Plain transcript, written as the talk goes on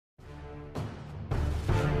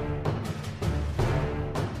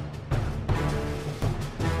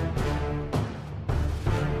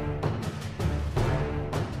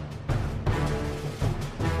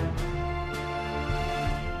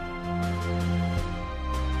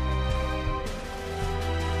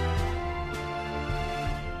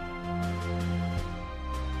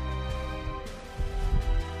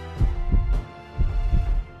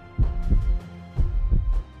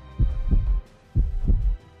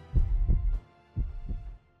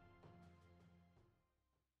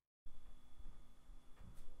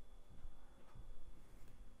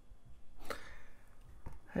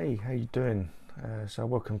Hey, how you doing? So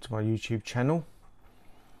welcome to my YouTube channel.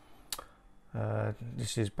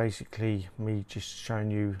 This is basically me just showing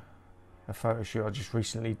you a photo shoot I just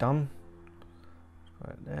recently done.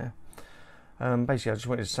 Right there. Basically, I just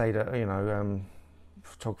wanted to say that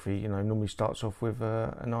photography, normally starts off with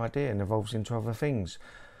an idea and evolves into other things.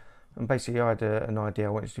 And basically, I had an idea. I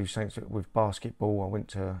wanted to do something with basketball. I went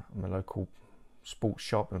to my local sports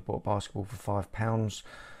shop and bought a basketball for £5,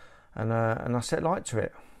 and I set light to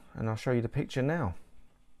it. And I'll show you the picture now.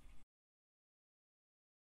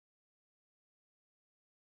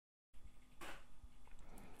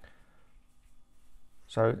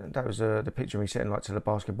 So that was the picture of me setting light to the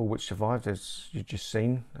basketball, which survived, as you've just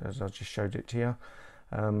seen, as I just showed it to you.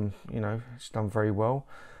 It's done very well.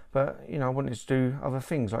 But, I wanted to do other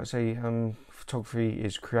things. Like I say, photography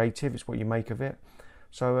is creative. It's what you make of it.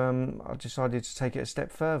 So I decided to take it a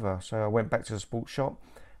step further. So I went back to the sports shop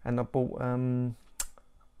and I bought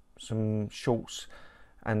some shorts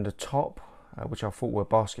and a top, which I thought were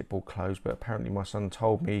basketball clothes, but apparently my son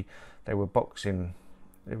told me they were boxing.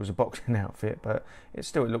 It was a boxing outfit, but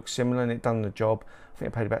it looked similar and it done the job. I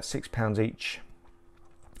think I paid about £6 each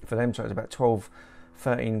for them, so it was about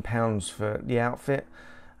 £12-13 for the outfit.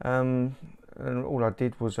 And all I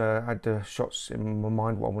did was I had the shots in my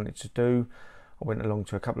mind, what I wanted to do. I went along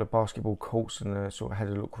to a couple of basketball courts and sort of had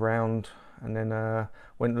a look round, and then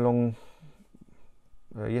went along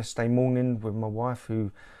yesterday morning with my wife,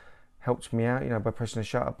 who helped me out, by pressing the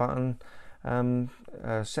shutter button.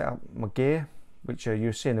 Set up my gear, which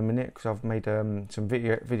you'll see in a minute, because I've made some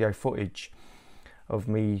video footage of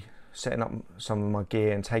me setting up some of my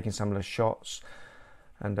gear and taking some of the shots,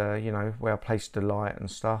 and where I placed the light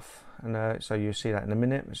and stuff. And so you'll see that in a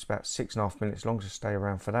minute. It's about 6.5 minutes long, so stay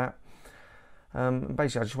around for that.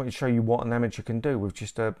 Basically, I just want to show you what an amateur can do with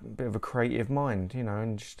just a bit of a creative mind,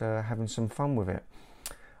 and just having some fun with it.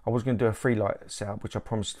 I was going to do a free light setup, which I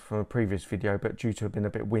promised from a previous video, but due to it being a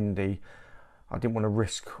bit windy, I didn't want to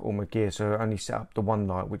risk all my gear, so I only set up the one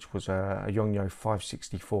light, which was a Yongyo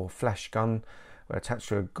 564 flash gun attached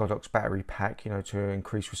to a Godox battery pack, to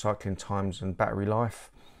increase recycling times and battery life.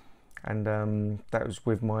 And that was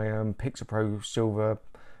with my Pixapro Silver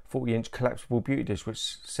 40-inch collapsible beauty disc, which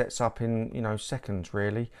sets up in seconds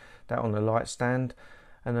really. That on the light stand,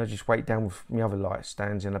 and I just weight down with my other light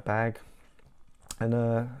stands in a bag.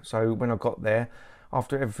 And so when I got there,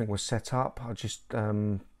 after everything was set up, I just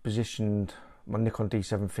positioned my Nikon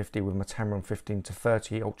D750 with my Tamron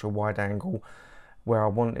 15-30 ultra wide angle where I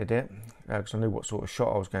wanted it, because I knew what sort of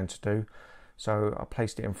shot I was going to do. So I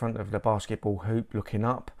placed it in front of the basketball hoop looking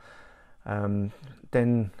up.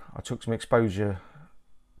 Then I took some exposure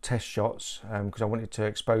test shots, because I wanted to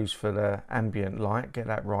expose for the ambient light, get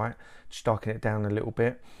that right, just darken it down a little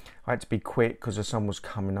bit. I had to be quick because the sun was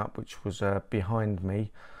coming up, which was behind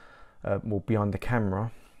me, behind the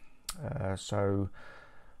camera. So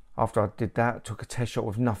after I did that, I took a test shot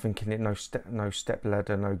with nothing in it, no step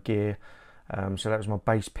ladder, no gear. So that was my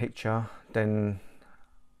base picture. Then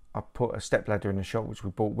I put a step ladder in the shot, which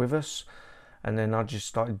we brought with us. And then I just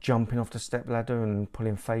started jumping off the step ladder and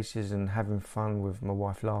pulling faces and having fun, with my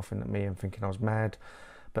wife laughing at me and thinking I was mad.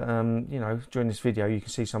 But during this video, you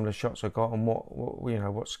can see some of the shots I got and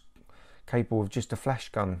what's capable of just a flash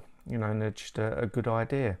gun. And they're just a good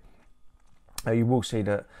idea. You will see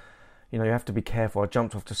that you have to be careful. I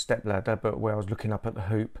jumped off the step ladder, but where I was looking up at the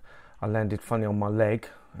hoop, I landed funny on my leg,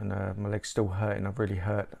 and my leg's still hurting. I've really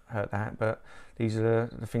hurt that. But these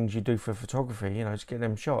are the things you do for photography, to get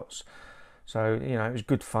them shots. So it was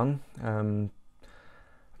good fun. I don't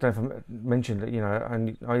know if I mentioned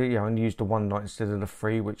that I only used the one light instead of the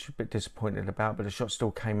three, which I'm a bit disappointed about, but the shot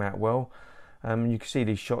still came out well. You can see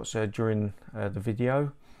these shots during the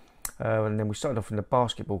video, and then we started off in the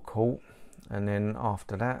basketball court, and then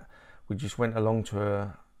after that we just went along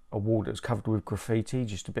to a wall that's covered with graffiti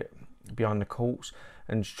just a bit behind the courts,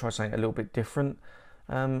 and just try something a little bit different.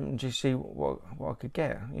 Just see what I could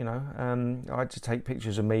get. I had to take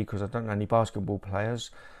pictures of me because I don't know any basketball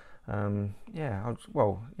players. I was,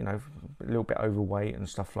 a little bit overweight and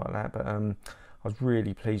stuff like that, but I was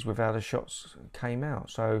really pleased with how the shots came out.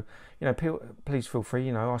 So please feel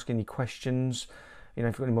free, ask any questions. If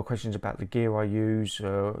you've got any more questions about the gear I use,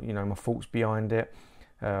 my thoughts behind it,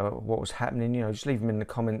 what was happening, just leave them in the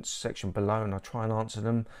comments section below, and I'll try and answer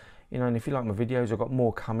them. And if you like my videos, I've got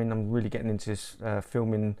more coming. I'm really getting into this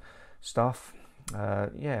filming stuff.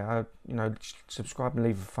 Subscribe and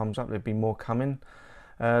leave a thumbs up. There'll be more coming.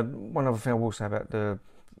 One other thing I will say about the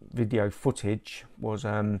video footage was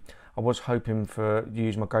I was hoping to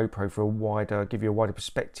use my GoPro for give you a wider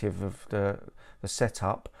perspective of the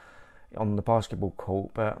setup. on the basketball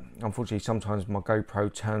court, but unfortunately sometimes my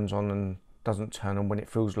GoPro turns on and doesn't turn on when it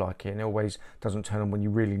feels like it, and it always doesn't turn on when you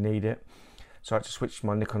really need it. So I had to switch to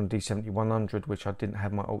my Nikon D7100, which I didn't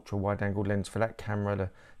have my ultra wide angle lens for that camera, the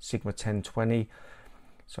Sigma 1020.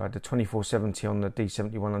 So I had the 2470 on the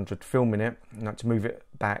D7100 filming it, and I had to move it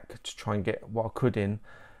back to try and get what I could in.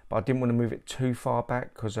 But I didn't want to move it too far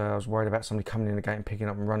back because I was worried about somebody coming in the gate and picking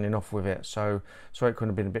up and running off with it. So it could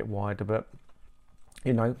have been a bit wider, but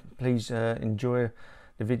you know, please enjoy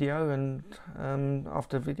the video, and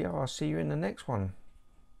after the video I'll see you in the next one.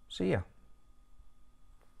 See ya.